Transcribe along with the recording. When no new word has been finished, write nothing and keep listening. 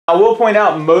I will point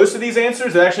out most of these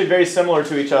answers are actually very similar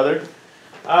to each other.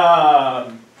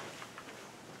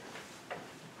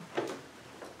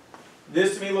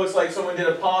 This to me looks like someone did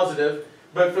a positive,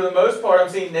 but for the most part I'm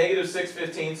seeing negative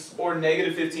 6/15 or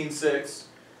negative 15/6.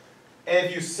 And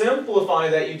if you simplify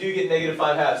that, you do get negative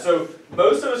 5/2. So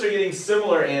most of us are getting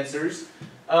similar answers.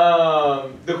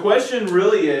 The question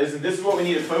really is, and this is what we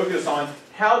need to focus on,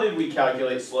 how did we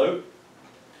calculate slope?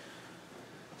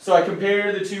 So I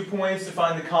compared the 2 points to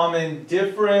find the common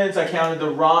difference. I counted the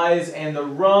rise and the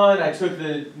run. I took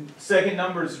the second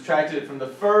number and subtracted it from the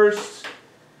first.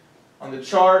 On the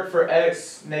chart for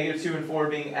x, negative 2 and 4 are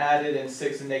being added and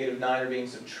 6 and negative 9 are being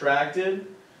subtracted.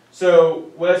 So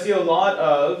what I see a lot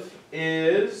of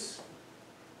is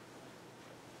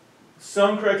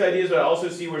some correct ideas, but I also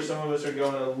see where some of us are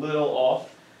going a little off.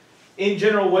 In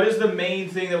general, what is the main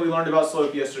thing that we learned about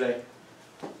slope yesterday?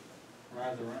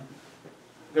 Rise or run.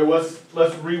 There was,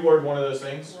 let's reword one of those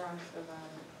things.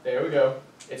 There we go.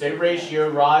 It's a ratio,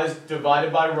 rise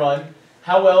divided by run.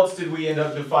 How else did we end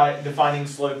up defining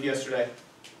slope yesterday?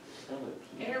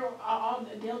 Arrow,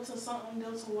 delta something,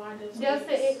 delta y,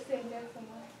 Delta x and delta y.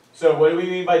 So what do we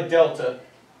mean by delta?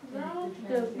 No,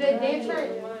 the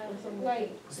difference,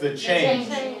 like. It's the change,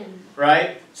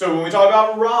 right? So when we talk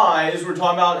about rise, we're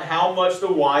talking about how much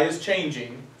the y is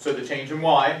changing. So the change in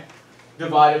y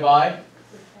divided by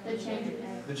the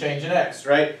change in x,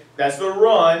 right? That's the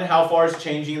run, how far it's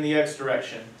changing in the x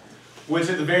direction. Which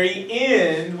at the very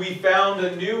end, we found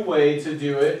a new way to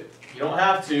do it. You don't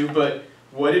have to, but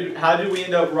how did we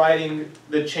end up writing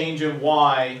the change in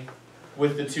y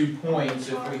with the 2 points?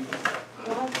 If we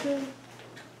Y2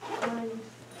 minus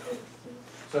 6.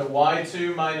 So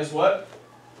y2 minus what?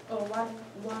 Oh,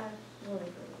 y.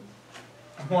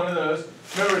 One of those.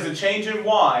 Remember, it's a change in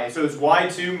y, so it's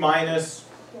y2 minus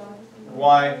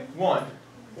y1.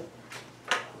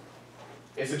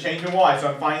 It's a change in y, so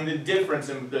I'm finding the difference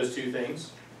in those two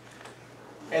things.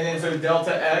 And then so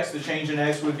delta x, the change in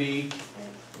x would be,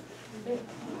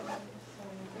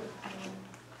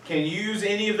 can you use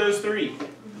any of those three?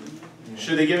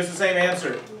 Should they give us the same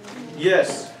answer?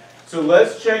 Yes. So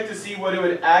let's check to see what it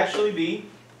would actually be.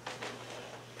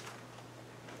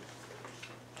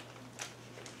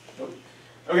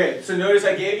 Okay, so notice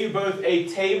I gave you both a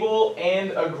table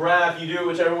and a graph. You do it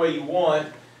whichever way you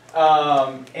want.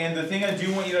 And the thing I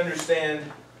do want you to understand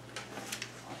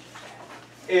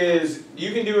is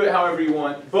you can do it however you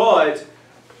want, but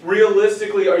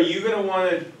realistically, are you going to want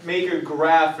to make a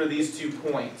graph for these 2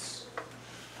 points?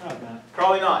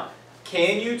 Probably not.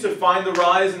 Can you to find the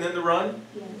rise and then the run?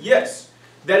 Yes.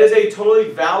 That is a totally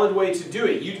valid way to do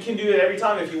it. You can do it every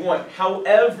time if you want.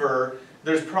 However,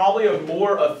 there's probably a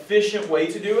more efficient way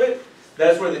to do it.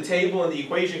 That's where the table and the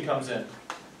equation comes in.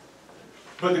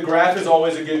 But the graph is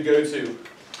always a good go-to.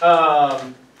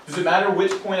 Does it matter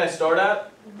which point I start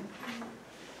at?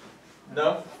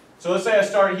 No? So let's say I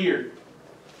start here.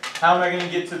 How am I going to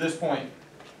get to this point?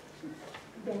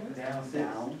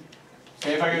 Down.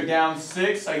 Okay, if I go down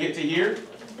 6, I get to here.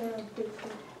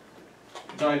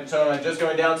 So am I just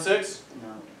going down 6?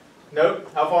 No.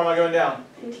 Nope. How far am I going down?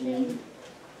 15.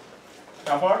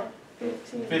 How far?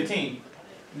 15. 15.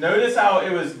 Notice how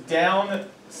it was down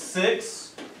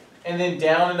 6 and then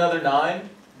down another 9.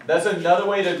 That's another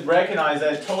way to recognize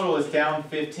that total is down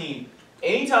 15.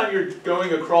 Anytime you're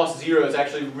going across 0, it's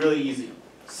actually really easy.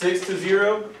 6 to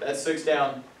 0, that's 6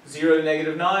 down. 0 to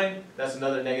negative 9, that's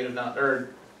another negative 9, or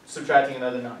subtracting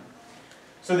another 9.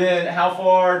 So then how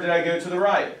far did I go to the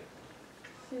right?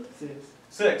 6.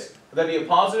 6. Would that be a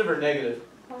positive or negative?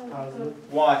 Positive.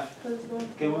 Why?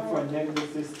 Okay, went from a negative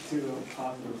 6 to a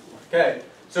positive 4. Okay,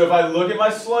 so if I look at my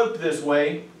slope this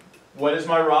way, what is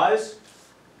my rise?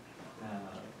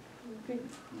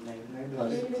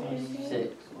 Negative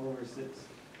 6 over 6.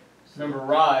 Remember,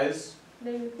 rise,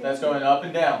 that's going up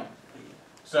and down.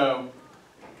 So,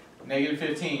 negative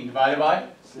 15 divided by?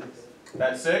 6.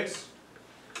 That's 6.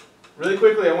 Really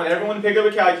quickly, I want everyone to pick up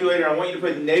a calculator. I want you to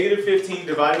put negative 15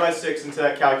 divided by 6 into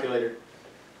that calculator.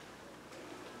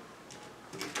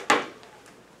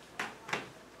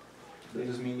 That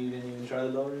doesn't mean you didn't even try the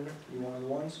lower unit? You one of the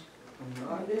ones?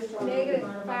 Negative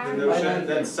 5. No,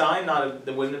 that sign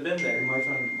that wouldn't have been there.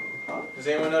 Does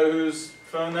anyone know whose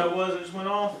phone that was that just went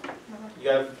off? You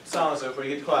gotta silence it before you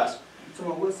get to class. So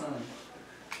what sign?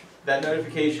 That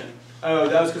notification. Oh,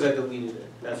 that was because I deleted it.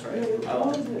 That's right.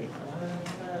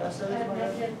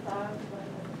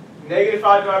 Negative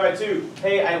 5 divided by 2.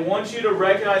 Hey, I want you to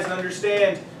recognize and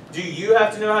understand, do you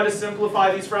have to know how to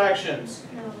simplify these fractions?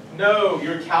 No,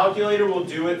 your calculator will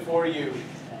do it for you.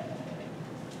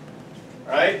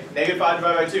 Alright? Negative 5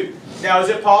 divided by 2. Now, is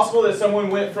it possible that someone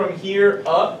went from here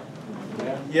up?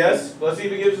 Yes? Let's see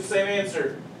if it gives the same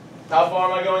answer. How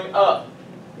far am I going up?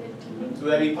 15. So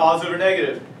would that be positive or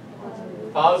negative?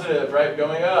 Positive, right?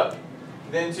 Going up.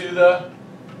 Then to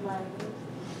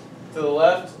the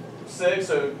left, 6,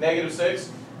 so negative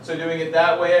 6. So doing it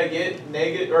that way, I get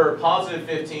negative or positive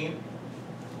 15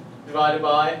 divided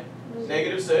by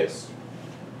negative 6.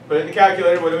 Put it in the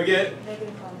calculator. What do we get?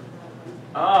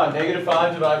 Negative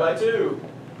 5 divided by 2.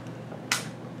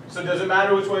 So does it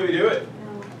matter which way we do it?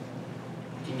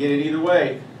 You can get it either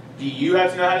way. Do you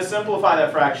have to know how to simplify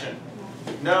that fraction?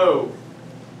 No.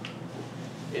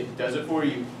 It does it for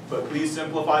you. But please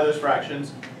simplify those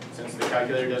fractions since the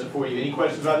calculator does it for you. Any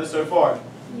questions about this so far?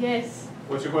 Yes.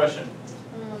 What's your question?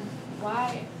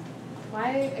 Why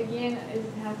again is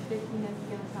it have 15 as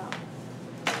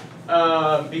the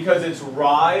top? Because it's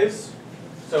rise,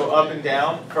 so up and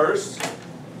down first.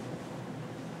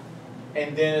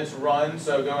 And then it's run,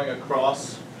 so going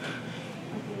across.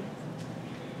 Okay.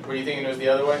 Were you thinking it was the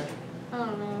other way? I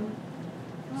don't know.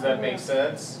 Does that make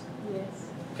sense? Yes.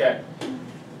 Okay.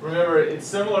 Remember, it's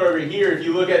similar over here. If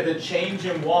you look at the change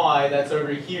in y, that's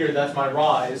over here, that's my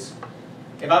rise.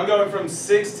 If I'm going from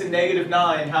 6 to negative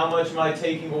 9, how much am I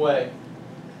taking away?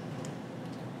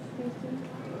 15.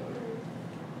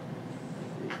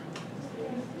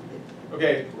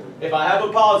 Okay, if I have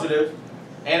a positive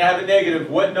and I have a negative,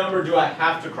 what number do I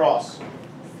have to cross?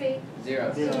 6.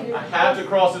 0. I have to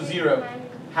cross a 0.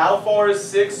 How far is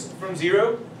 6 from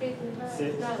 0?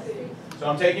 6. So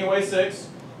I'm taking away 6.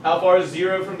 How far is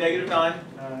 0 from negative 9?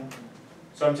 9.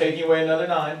 So I'm taking away another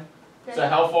 9. So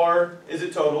how far is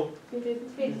it total?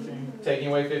 15. Taking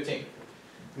away 15.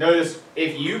 Notice,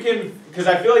 if you can, because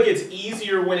I feel like it's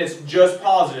easier when it's just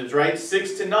positives, right?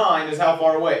 6 to 9 is how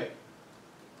far away?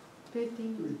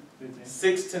 15.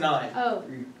 6 to 9. Oh.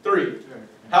 3.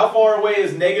 How far away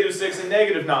is negative 6 and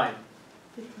negative 9?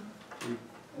 15.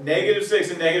 Negative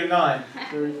 6 and negative 9.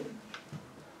 3.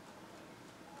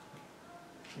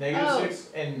 Negative 6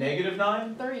 and negative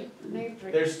 9? 3. Negative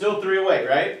 3. They're still 3 away,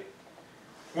 right?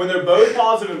 When they're both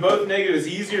positive and both negative, it's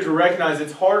easier to recognize.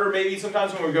 It's harder maybe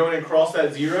sometimes when we're going across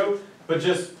that 0, but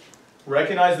just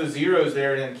recognize the zeros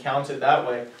there and then count it that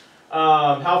way.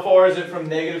 How far is it from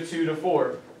negative 2 to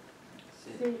 4?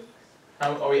 6.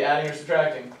 How, are we adding or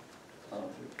subtracting?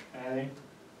 Adding.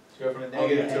 So go from a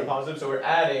negative to a positive, so we're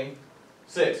adding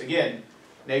 6. Again,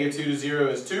 negative 2 to 0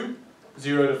 is 2.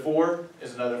 0 to 4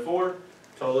 is another 4.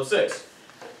 Total of 6.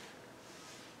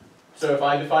 So if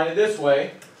I define it this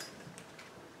way,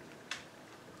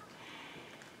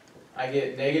 I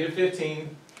get negative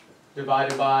 15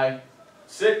 divided by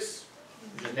 6,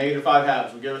 which is negative 5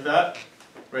 halves. We good with that?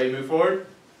 Ready to move forward?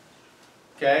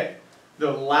 Okay.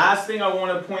 The last thing I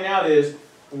want to point out is,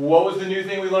 what was the new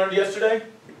thing we learned yesterday?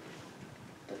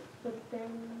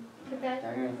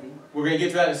 We're going to get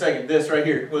to that in a second. This right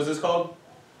here. What is this called?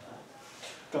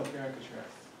 Compare and contrast.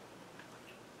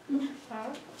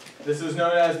 This is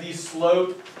known as the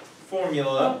slope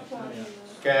formula.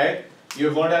 Okay? You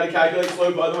have learned how to calculate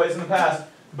slope other ways in the past,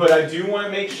 but I do want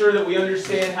to make sure that we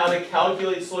understand how to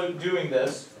calculate slope doing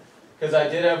this, because I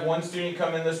did have one student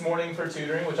come in this morning for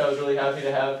tutoring, which I was really happy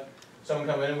to have someone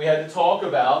come in, and we had to talk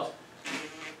about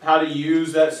how to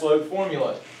use that slope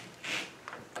formula.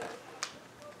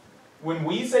 When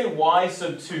we say y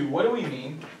sub 2, what do we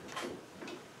mean?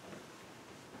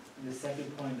 The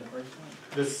second point, the first one.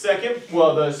 The second,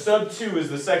 well, the sub 2 is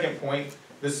the second point.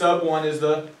 The sub 1 is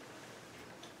the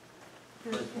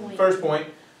first point.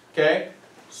 Okay?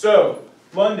 So,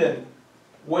 London,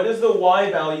 what is the y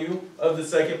value of the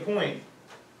second point?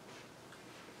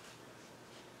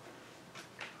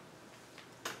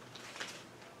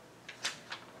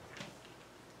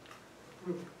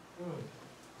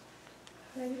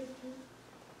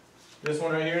 This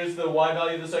one right here is the y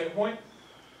value of the second point?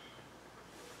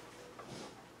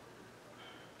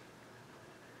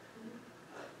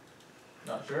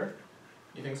 Not sure?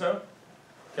 You think so?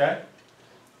 Okay.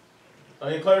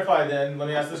 Let me clarify then. Let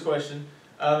me ask this question.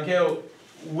 Mikhail,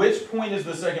 which point is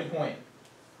the second point?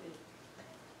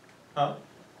 Huh?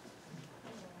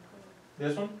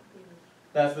 This one?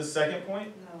 That's the second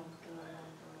point? No.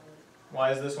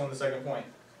 Why is this one the second point?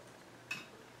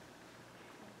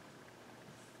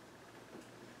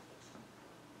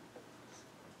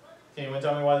 Can anyone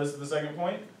tell me why this is the second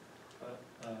point?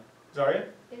 Zarya?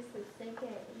 It's the second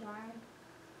y.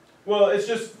 Well, it's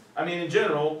just, I mean, in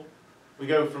general, we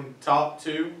go from top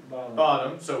to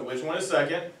bottom. So which one is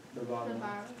second? The bottom.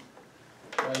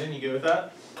 Then you go with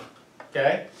that?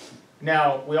 Okay.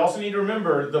 Now, we also need to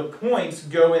remember the points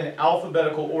go in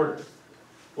alphabetical order.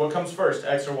 What comes first,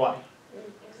 x or y?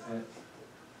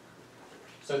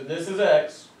 So this is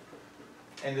x,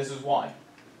 and this is y.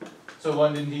 So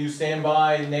London, do you stand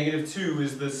by -2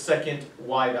 is the second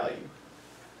y value?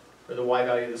 Or the y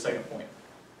value of the second point?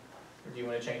 Or do you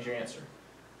want to change your answer?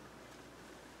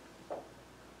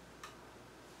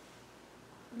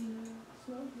 No, it's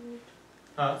not good.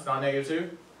 Huh? It's not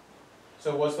 -2?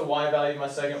 So what's the y value of my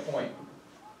second point?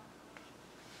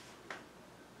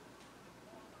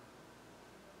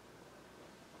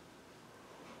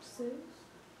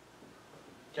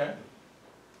 Okay.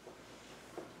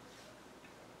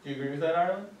 Do you agree with that,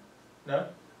 Ireland? No? Are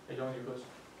you going to your quiz?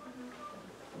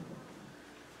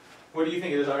 What do you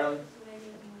think it is, Ireland?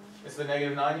 It's the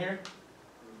 -9 here?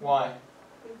 Why?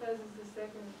 Because it's the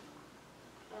second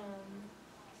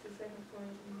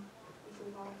point and it's a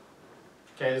y.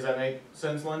 Okay, does that make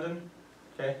sense, London?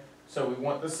 Okay, so we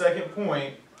want the second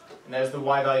point, and that's the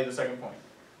y value of the second point.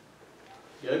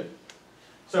 Good?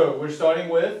 So we're starting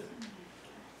with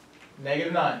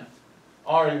 -9.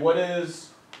 Alright, what is,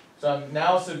 so I'm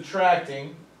now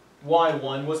subtracting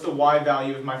y1. What's the y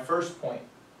value of my first point?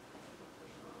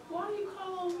 Why do you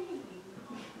call on me?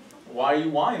 Why are you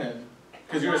whining?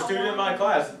 Because you're a student in my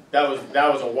class. That was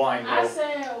a whine, I though.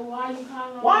 said, why you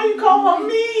calling on Why me? you calling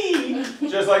me?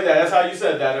 Just like that. That's how you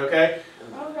said that, okay?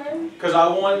 Okay. Because I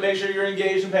wanted to make sure you're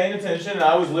engaged and paying attention, and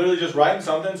I was literally just writing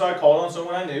something, so I called on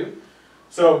someone I knew.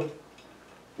 So,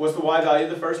 what's the y value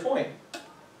of the first point?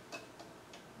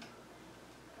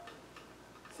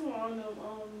 So on the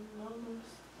numbers.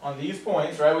 On these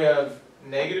points, right, we have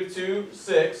 -2,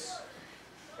 6,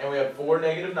 and we have 4,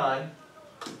 -9.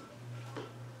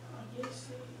 I guess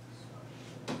 6.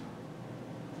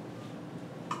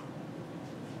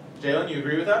 Jalen, you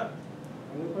agree with that?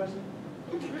 Another question?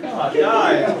 God,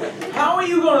 guys, how are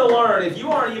you going to learn if you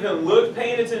aren't even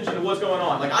paying attention to what's going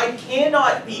on? Like, I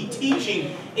cannot be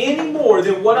teaching any more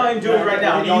than what I'm doing right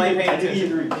now, and y'all ain't paying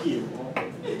attention.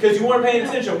 Because you weren't paying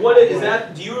attention. What is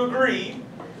that? Do you agree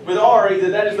with Ari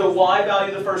that that is the y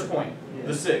value of the first point? Yes.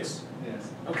 The 6. Yes.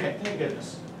 Okay, thank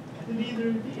goodness. I need to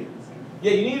repeat it.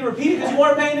 Yeah, you need to repeat it because you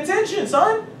weren't paying attention,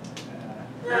 son.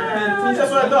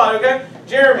 That's what I thought, okay?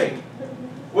 Jeremy,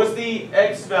 what's the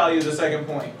x value of the second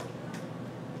point?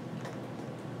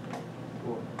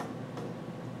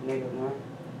 -9.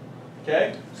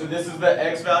 Okay, so this is the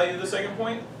x value of the second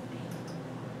point?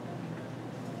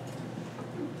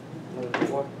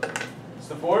 -4. It's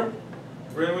the 4?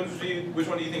 Brennan, which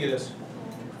one do you think it is?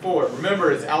 4.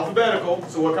 Remember, it's alphabetical,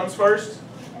 so what comes first?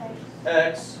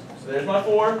 X. So there's my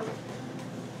 4.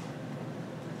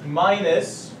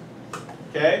 Minus,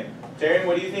 okay? Taryn,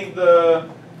 what do you think the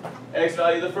x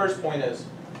value of the first point is?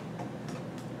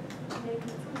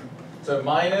 So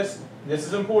minus, this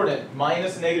is important,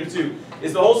 minus -2.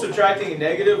 It's the whole subtracting a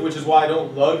negative, which is why I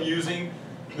don't love using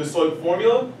the slope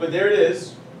formula, but there it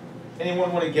is.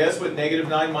 Anyone want to guess what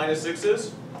 -9 minus 6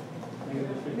 is?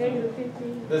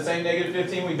 -15. The same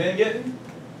 -15 we've been getting?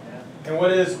 And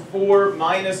what is 4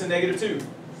 minus a -2?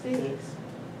 6.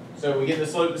 So we get the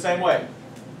slope the same way?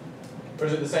 Or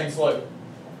is it the same slope?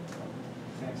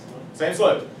 Same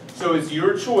slope. So it's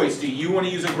your choice. Do you want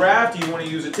to use a graph? Do you want to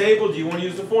use a table? Do you want to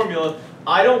use the formula?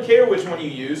 I don't care which one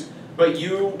you use, but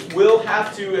you will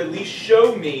have to at least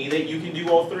show me that you can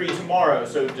do all 3 tomorrow.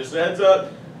 So just a heads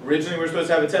up, originally we were supposed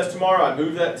to have a test tomorrow. I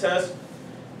moved that test.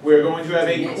 We're going to have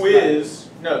a quiz.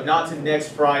 No, not to next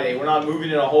Friday. We're not moving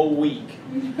it a whole week.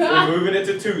 We're moving it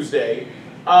to Tuesday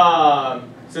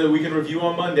so that we can review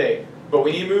on Monday. But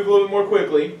we need to move a little bit more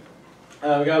quickly.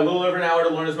 We got a little over an hour to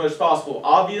learn as much as possible.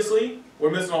 Obviously,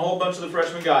 we're missing a whole bunch of the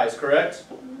freshman guys, correct?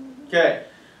 Okay.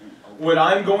 What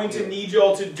I'm going to need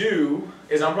y'all to do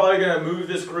is I'm probably going to move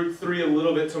this group 3 a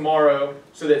little bit tomorrow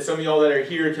so that some of y'all that are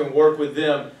here can work with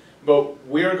them. But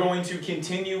we're going to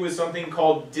continue with something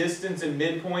called distance and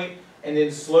midpoint, and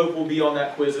then slope will be on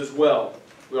that quiz as well.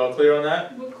 We all clear on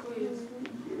that? What quiz?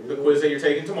 The quiz that you're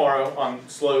taking tomorrow on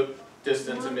slope,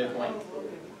 distance, and midpoint.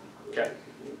 Okay.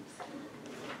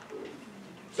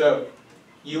 So,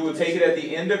 you will take it at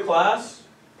the end of class,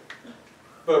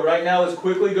 but right now let's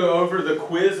quickly go over the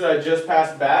quiz that I just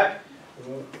passed back.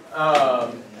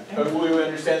 Hopefully we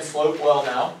understand slope well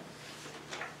now.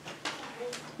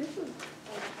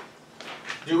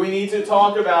 Do we need to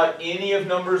talk about any of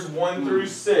numbers 1 through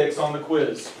 6 on the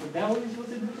quiz? That what you're supposed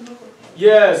to do?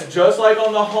 Yes, just like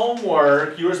on the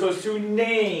homework, you were supposed to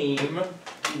name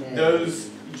those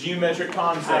geometric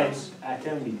concepts. I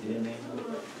tell me didn't name them.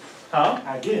 Huh?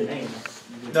 I did name them.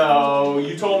 No,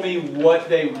 you told me what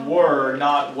they were,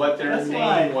 not what their That's what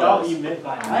I name thought was. you meant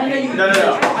by I know you-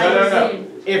 No.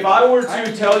 If I were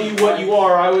to tell you what you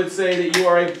are, I would say that you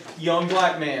are a young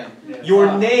black man.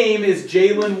 Your name is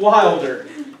Jalen Wilder.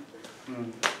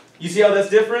 You see how that's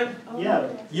different? Yeah.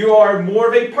 You are more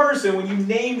of a person when you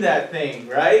name that thing,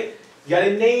 right? You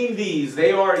gotta name these.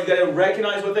 You gotta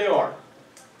recognize what they are.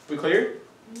 We clear?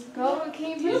 Go,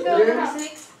 can you please go to number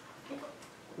 6?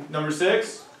 Number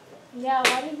 6, Yeah,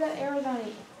 why do you got arrows on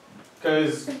it?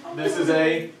 because this is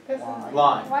a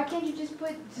line. Why can't you just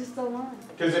put just a line?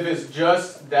 Because if it's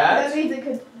just that, means it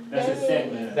could. That's a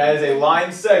segment. that is a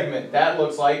line segment. That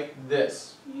looks like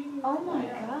this. Oh my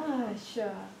gosh.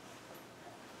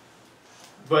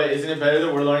 But isn't it better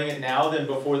that we're learning it now than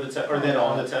before the test, or than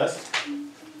on the test?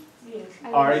 Yes.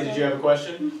 Ari, did you have a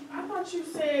question? I thought you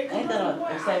said. Ain't that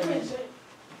a segment?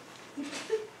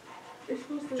 It's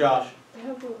supposed to Josh,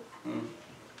 have a.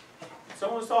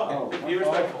 someone's talking. Oh, Be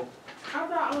respectful. I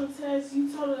thought on the test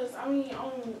you told us, on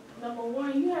number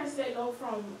 1, you had said go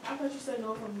from, I thought you said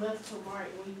go from left to right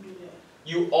when you do that.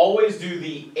 You always do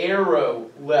the arrow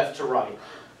left to right.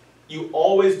 You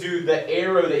always do the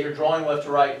arrow that you're drawing left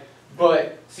to right.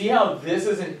 But see how this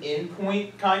is an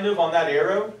endpoint kind of on that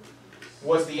arrow?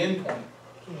 What's the endpoint?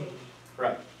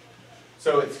 Right.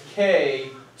 So it's K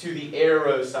to the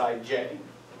arrow side J.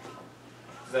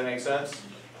 Does that make sense?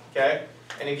 Okay?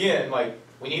 And again, like,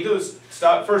 we need to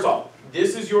stop. First off,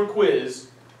 this is your quiz.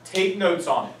 Take notes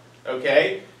on it.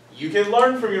 Okay? You can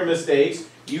learn from your mistakes.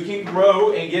 You can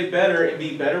grow and get better and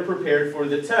be better prepared for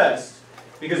the test.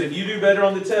 Because if you do better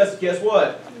on the test, guess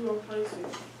what? You replace it.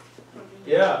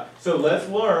 Yeah. So let's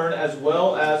learn as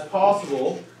well as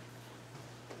possible.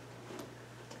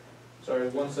 Sorry,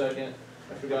 1 second.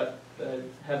 I forgot that I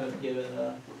haven't given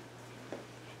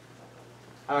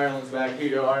Ireland's back. Here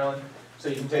you go, Ireland. So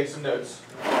you can take some notes.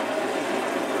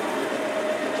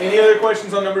 Any other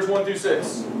questions on numbers 1 through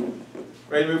 6?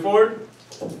 Ready to move forward?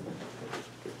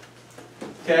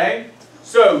 Okay.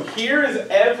 So here is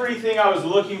everything I was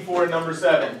looking for in number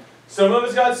 7. Some of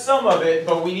us got some of it,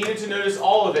 but we needed to notice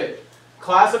all of it.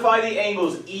 Classify the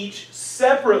angles each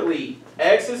separately.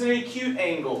 X is an acute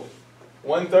angle.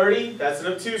 130, that's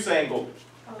an obtuse angle.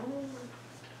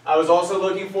 I was also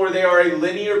looking for they are a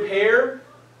linear pair,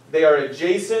 they are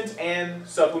adjacent and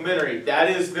supplementary. That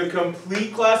is the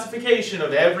complete classification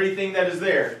of everything that is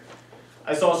there.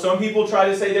 I saw some people try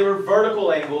to say they were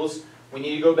vertical angles. We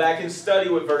need to go back and study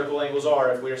what vertical angles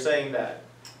are if we are saying that.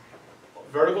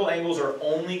 Vertical angles are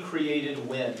only created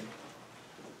when?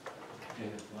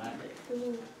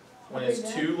 When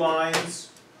it's 2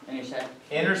 lines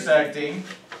intersecting.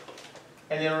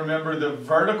 And then remember, the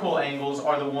vertical angles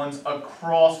are the ones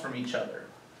across from each other.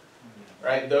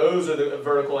 Right? Those are the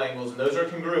vertical angles, and those are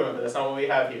congruent, but that's not what we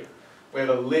have here. We have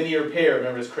a linear pair,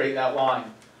 remember, it's creating that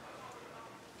line.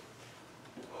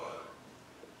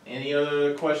 Any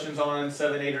other questions on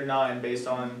 7, 8, or 9 based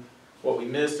on what we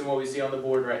missed and what we see on the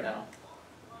board right now?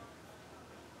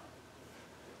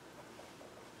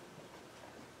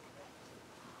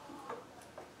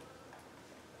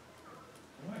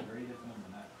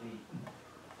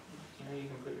 You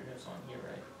can put your notes on here,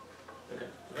 right? Okay,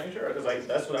 just making sure, because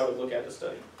that's what I would look at to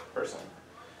study, personally.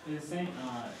 Is the same,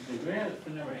 the grade for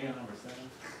number 8 on number 7?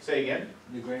 Say again?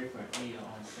 The grade for 8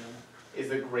 on 7? Is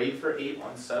the grade for 8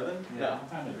 on 7? Yeah, No. I'm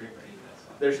finding the grade for 8, that's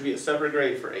all. There should be a separate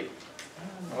grade for 8,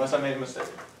 unless I made a mistake.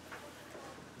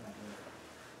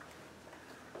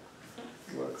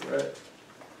 You are correct.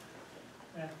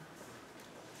 Yeah.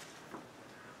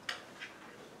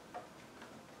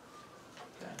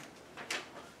 Okay.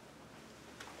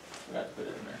 Forgot to put it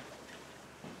in there.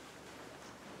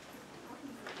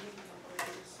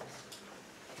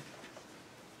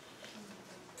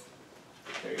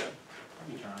 There you go.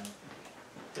 I'll be trying.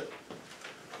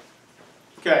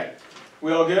 Okay,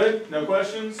 we all good? No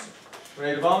questions?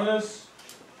 Ready to vominos?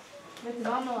 With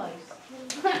vamos.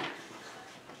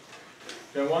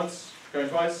 Going once, going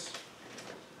twice?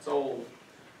 It's old.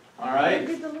 Alright,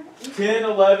 10,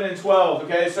 11, and 12.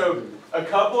 Okay, so a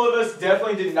couple of us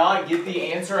definitely did not get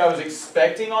the answer I was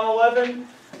expecting on 11.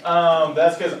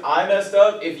 That's because I messed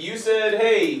up. If you said,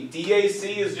 hey,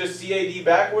 DAC is just CAD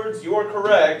backwards, you are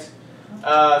correct.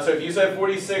 So if you said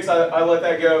 46, I let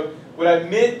that go. What I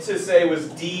meant to say was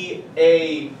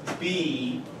DAB.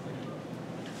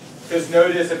 Because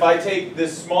notice, if I take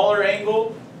this smaller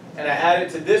angle and I add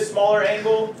it to this smaller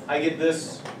angle, I get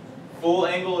this full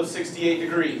angle of 68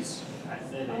 degrees. I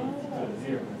said it, put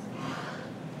 0.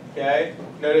 Okay?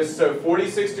 Notice, so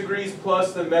 46 degrees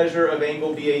plus the measure of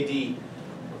angle BAD.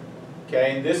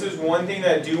 Okay, and this is one thing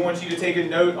that I do want you to take a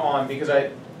note on because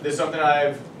this is something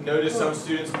I've noticed some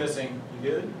students missing. You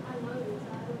good? I know this.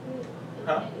 I did.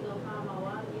 Huh? I had to go find my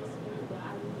water yesterday, but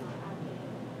I used my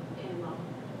iPad and my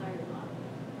third block.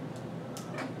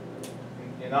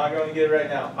 You're not going to get it right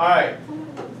now. Alright,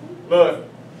 look.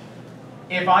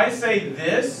 If I say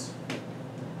this,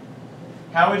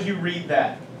 how would you read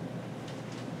that?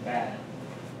 Bad.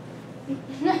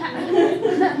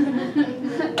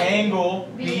 Angle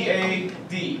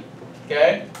BAD.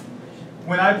 Okay?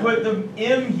 When I put the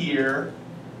M here,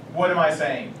 what am I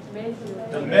saying?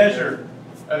 The measure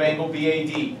of angle BAD.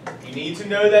 You need to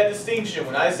know that distinction.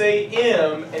 When I say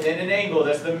M and then an angle,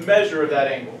 that's the measure of that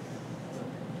angle.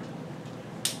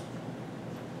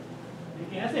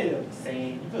 Yeah, I said they were the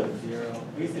same. You put a 0.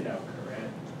 We said that was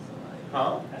correct.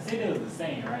 Huh? I said they were the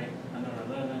same, right? Under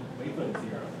 11, but you put a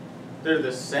 0. They're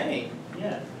the same.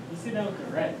 Yeah, you said that was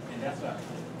correct, and that's what I put.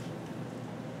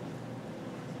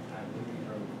 I believe you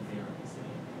wrote 0. You said.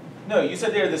 No, you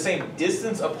said they're the same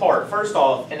distance apart. First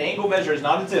off, an angle measure is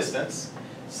not a distance.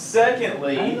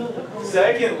 Secondly,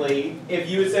 if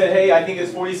you had said, hey, I think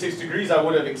it's 46 degrees, I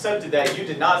would have accepted that. You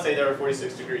did not say they were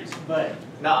 46 degrees. But.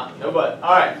 Nah, no but.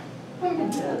 All right.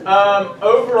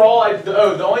 Overall,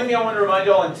 the only thing I want to remind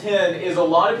y'all in 10 is a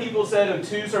lot of people said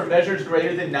obtuse are measures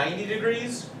greater than 90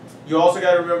 degrees. You also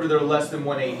got to remember they're less than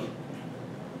 180.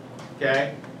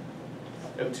 Okay?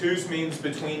 Obtuse means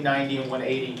between 90 and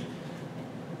 180.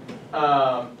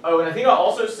 Oh, and I think I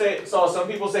also saw some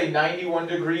people say 91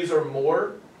 degrees or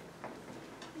more.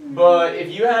 But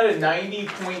if you had a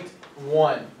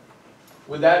 90.1,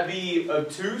 would that be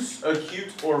obtuse,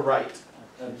 acute, or right?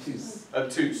 Obtuse.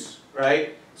 Obtuse,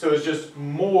 right? So it's just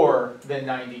more than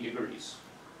 90 degrees.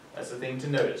 That's the thing to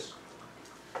notice.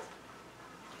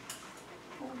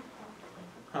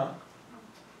 Huh?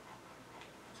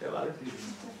 Say it louder.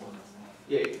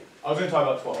 Yeah. I was going to talk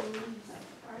about 12.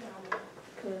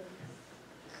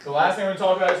 The last thing I'm going to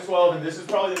talk about is 12, and this is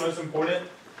probably the most important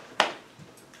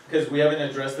because we haven't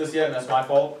addressed this yet, and that's my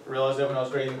fault. I realized that when I was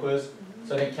grading the quiz,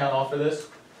 so I didn't count off for this.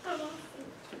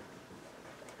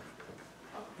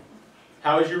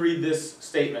 How would you read this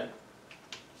statement?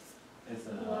 It's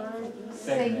a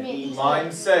Segment.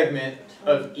 Line segment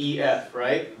of EF,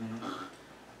 right?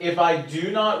 If I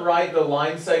do not write the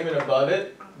line segment above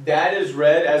it, that is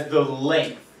read as the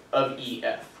length of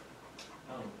EF.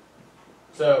 Oh.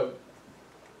 So,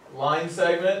 line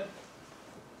segment,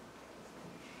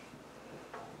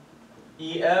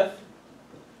 EF,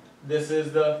 this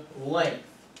is the length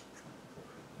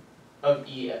of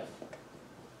EF.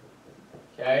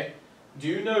 Okay?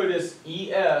 Do notice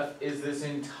EF is this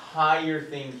entire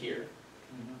thing here.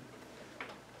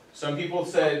 Some people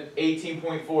said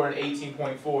 18.4 and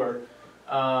 18.4,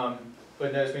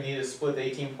 but notice we need to split the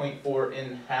 18.4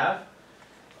 in half.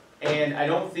 And I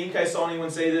don't think I saw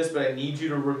anyone say this, but I need you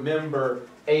to remember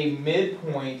a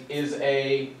midpoint is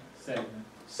a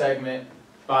segment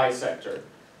bisector.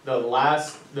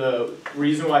 The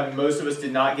reason why most of us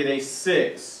did not get a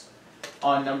 6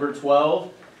 on number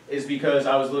 12 is because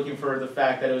I was looking for the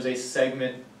fact that it was a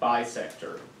segment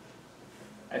bisector.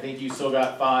 I think you still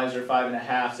got 5s or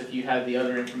 5.5s if you had the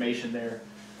other information there.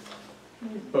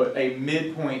 But a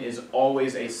midpoint is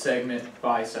always a segment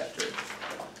bisector.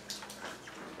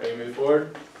 Ready to move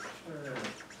forward?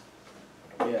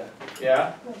 Yeah.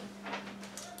 Yeah?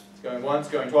 It's going once,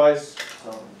 going twice.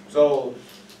 Sold.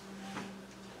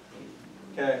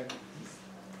 Okay.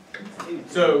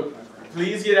 So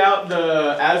please get out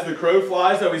the as the crow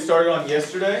flies that we started on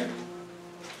yesterday.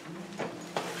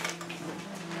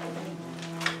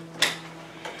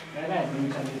 That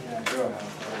dude trying to get to that girl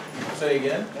house, right? Say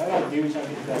again? That dude trying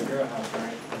to get to that girl house,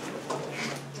 right?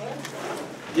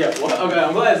 Yeah, well, okay,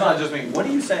 I'm glad it's not just me. What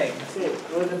are you saying? I said,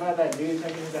 what was it about that dude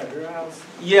trying to get to that girl house?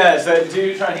 Yes, that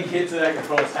dude trying to get to that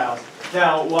girl's house.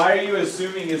 Now, why are you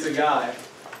assuming it's a guy?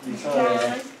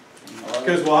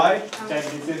 Because why? Trying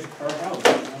to get to her house.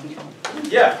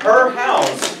 Yeah, her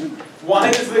house. Why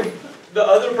is the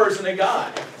other person a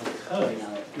guy?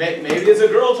 Maybe it's a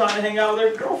girl trying to hang out with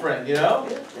her girlfriend, you know?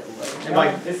 And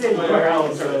like, This is your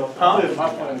house, so huh? my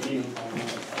point of view.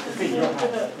 This is your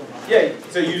house. Yeah,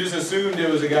 so you just assumed it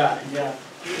was a guy. Yeah.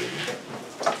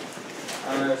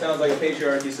 I don't know, it sounds like a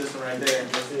patriarchy system right there.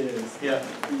 This is. Yeah.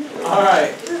 All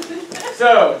right.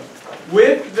 So,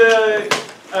 with the,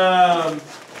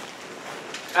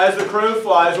 as the crow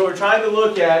flies, what we're trying to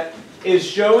look at is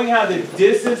showing how the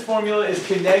distance formula is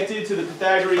connected to the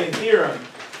Pythagorean theorem,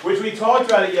 which we talked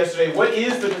about it yesterday. What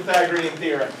is the Pythagorean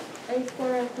theorem? A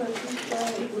squared plus B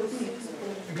squared equals C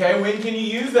squared. Okay, when can you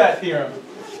use that theorem?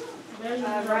 Right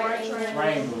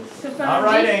angle. Not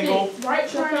right angle. Right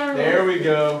triangle. There we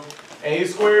go. A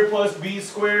squared plus B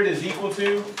squared is equal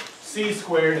to C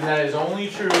squared, and that is only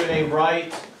true in a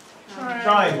right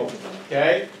triangle.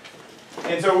 Okay?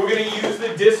 And so we're going to use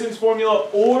the distance formula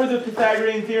or the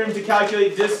Pythagorean theorem to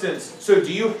calculate distance. So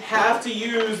do you have to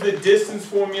use the distance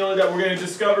formula that we're going to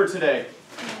discover today?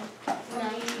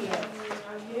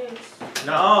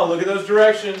 No, look at those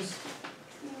directions.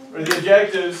 Or the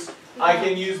objectives. I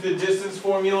can use the distance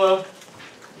formula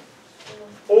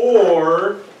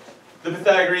or the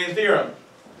Pythagorean theorem.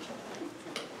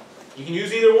 You can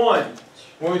use either one.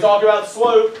 When we talk about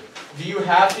slope, do you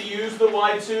have to use the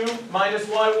y2 minus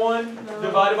y1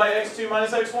 divided by x2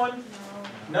 minus x1?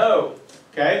 No.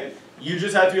 Okay? You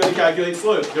just have to be able to calculate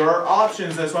slope. There are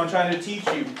options, that's what I'm trying to teach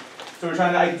you. So we're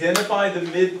trying to identify the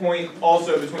midpoint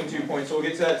also between 2 points. So we'll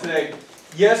get to that today.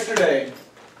 Yesterday,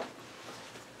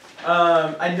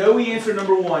 I know we answered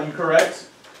number 1, correct?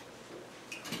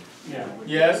 Yeah.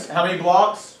 Yes. How many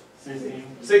blocks? 16.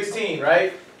 16,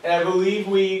 right? And I believe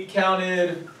we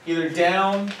counted either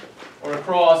down or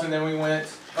across, and then we went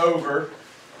over.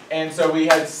 And so we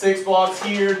had 6 blocks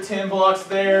here, 10 blocks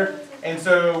there, and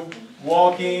so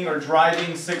walking or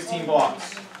driving 16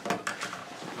 blocks.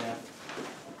 Yeah.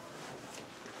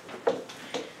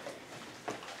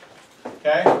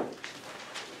 Okay?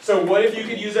 So what if you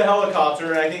could use a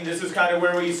helicopter? And I think this is kind of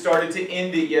where we started to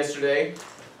end it yesterday.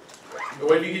 But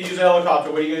what if you could use a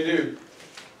helicopter? What are you going to do?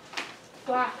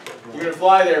 Fly. You're going to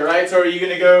fly there, right? So are you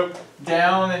going to go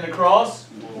down and across?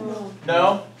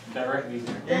 No? Directly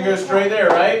there. You're going to go straight there,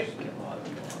 right?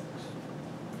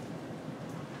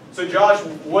 So Josh,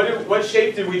 what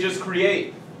shape did we just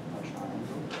create?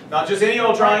 Not just any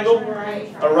old triangle?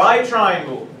 A right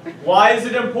triangle. Why is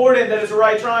it important that it's a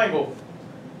right triangle?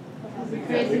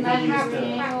 Because we can use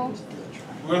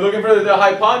the We're looking for the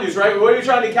hypotenuse, right? What are you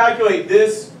trying to calculate? The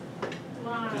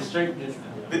straight distance.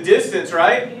 the distance,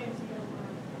 right?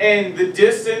 And the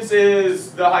distance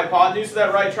is the hypotenuse of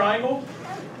that right triangle?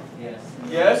 Yes.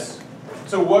 Yes?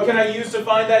 So what can I use to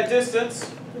find that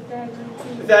distance?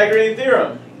 Pythagorean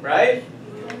theorem, right?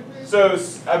 So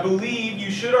I believe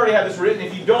you should already have this written.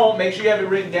 If you don't, make sure you have it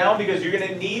written down because you're going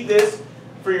to need this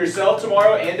for yourself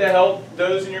tomorrow and to help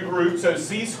those in your group. So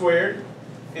c squared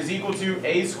is equal to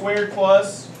a squared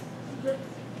plus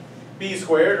b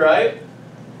squared, right?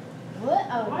 What?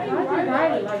 Why you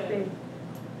write it like that?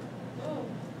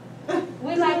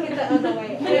 We like it the other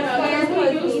way. Yeah, A squared we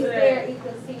plus used B to squared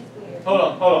equals C squared.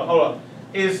 Hold on.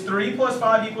 Is 3 plus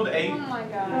 5 equal to 8? Oh my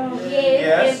god. Yes,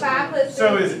 Yes. and 5 plus 3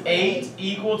 So is 8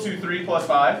 equal to 3 plus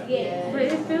 5? Yes. But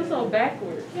it feels so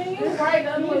backwards. Can you write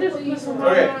the other way, please? From my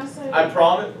Okay, mindset? I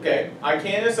promise, okay, I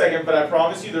can in a second, but I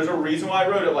promise you there's a reason why I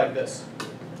wrote it like this.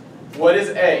 What is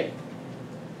A?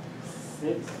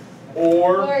 6.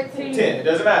 Or 14. 10, it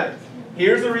doesn't matter.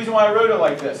 Here's the reason why I wrote it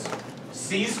like this.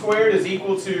 C squared is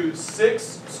equal to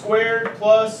 6 squared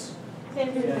plus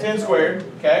 10 squared,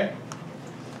 okay?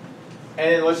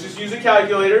 And let's just use a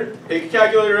calculator. Pick a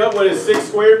calculator up. What is 6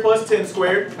 squared plus 10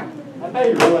 squared? I thought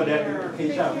you wrote that. Can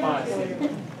you try to find 6?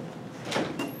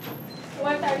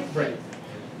 136.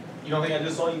 You don't think I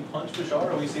just saw you punch Bashar?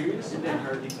 Are we serious? It didn't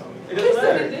hurt you. It doesn't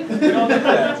matter. We don't do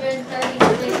that.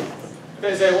 136.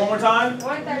 Okay, say it one more time.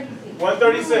 136.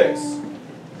 136.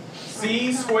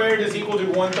 C squared is equal to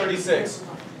 136.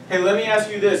 Hey, let me ask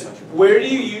you this. Where do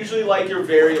you usually like your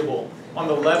variable? On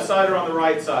the left side or on the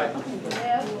right side?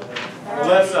 The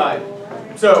left side.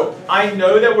 So, I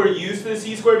know that we're used to the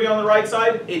c squared being on the right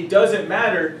side. It doesn't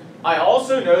matter. I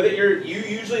also know that you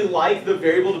usually like the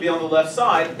variable to be on the left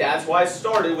side. That's why I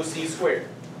started with c squared.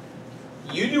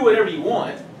 You do whatever you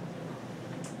want.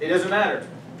 It doesn't matter.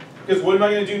 Because what am I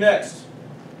going to do next?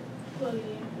 Plug it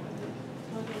in.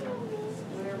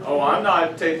 Oh, I'm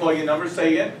not plugging numbers.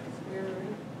 Say again.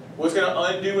 What's going to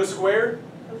undo a square?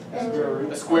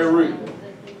 A square root.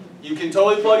 You can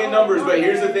totally plug in numbers, but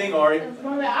here's the thing, Ari.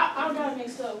 My bad, I got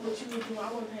mixed up what you were doing.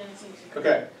 I wasn't paying attention.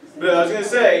 Okay. But I was going to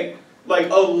say,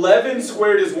 like 11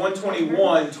 squared is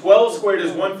 121, 12 squared is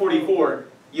 144.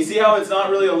 You see how it's not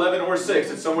really 11 or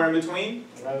 6, it's somewhere in between?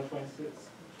 11.6.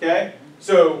 Okay?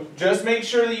 So just make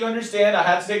sure that you understand I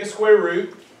have to take a square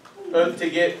root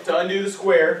to undo the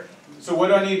square. So what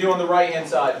do I need to do on the right hand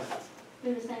side?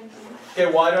 Do the same thing. Okay,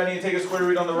 why do I need to take a square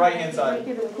root on the right hand side?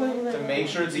 Make it equivalent. To make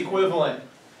sure it's equivalent.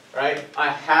 Right? I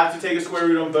have to take a square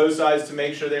root on both sides to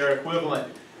make sure they are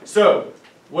equivalent. So,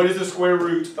 what is the square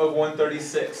root of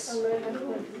 136?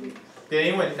 Did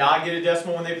anyone not get a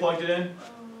decimal when they plugged it in?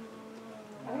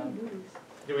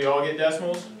 Did we all get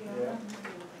decimals?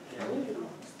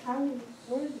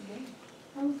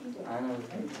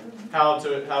 How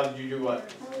did you do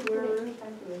what?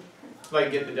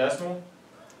 Like get the decimal?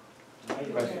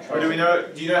 Or do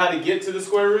you know how to get to the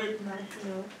square root?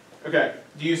 Okay.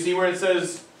 Do you see where it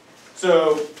says,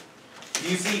 so do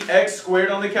you see x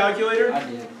squared on the calculator? I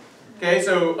did. Okay,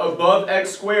 so above x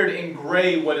squared in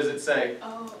gray, what does it say?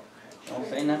 Oh. Don't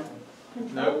say nothing.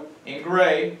 No, in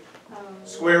gray,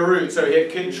 square root. So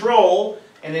hit control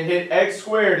and then hit x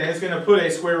squared and it's going to put a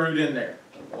square root in there.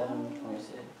 11.6.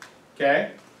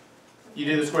 Okay? You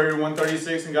did the square root of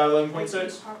 136 and got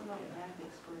 11.6?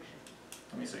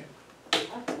 Let me see.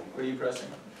 What are you pressing?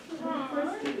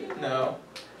 Oh, No.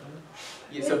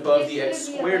 It's above the x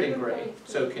squared in gray.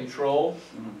 So control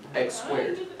x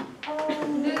squared.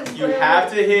 You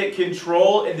have to hit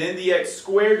control and then the x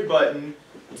squared button.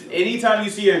 Anytime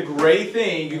you see a gray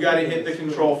thing, you got to hit the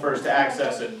control first to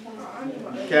access it.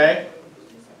 Okay?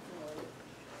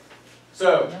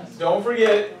 So, don't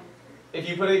forget, if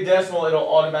you put a decimal, it'll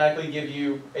automatically give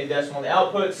you a decimal in the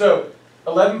output. So,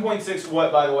 11.6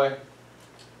 what, by the way?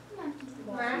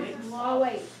 Oh,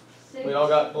 wait. We all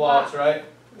got blocks, right?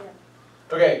 Yeah.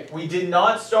 Okay, we did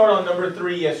not start on number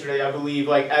 3 yesterday, I believe,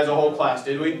 like as a whole class,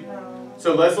 did we? No.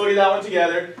 So let's look at that one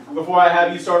together. Before I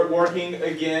have you start working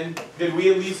again, did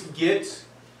we at least get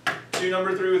to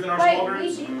number 3 within our small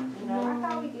groups? No, I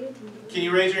thought we did. Can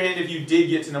you raise your hand if you did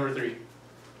get to number 3?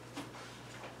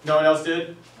 No one else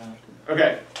did?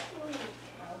 Okay.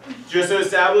 Just to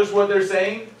establish what they're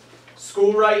saying,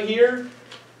 school right here,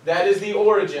 that is the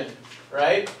origin,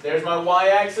 right? There's my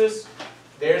y-axis,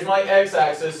 there's my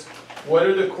x-axis. What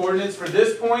are the coordinates for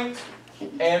this point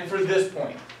and for this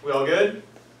point? We all good? Does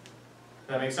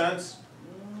that make sense?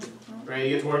 Ready to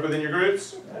get to work within your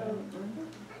groups?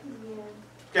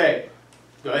 Okay,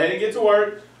 go ahead and get to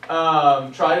work.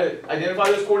 Try to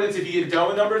identify those coordinates. If you get done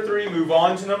with number 3, move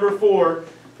on to number 4,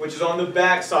 which is on the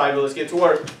back side, but let's get to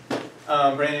work.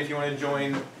 Brandon, if you want to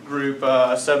join group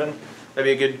 7, that'd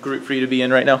be a good group for you to be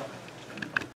in right now.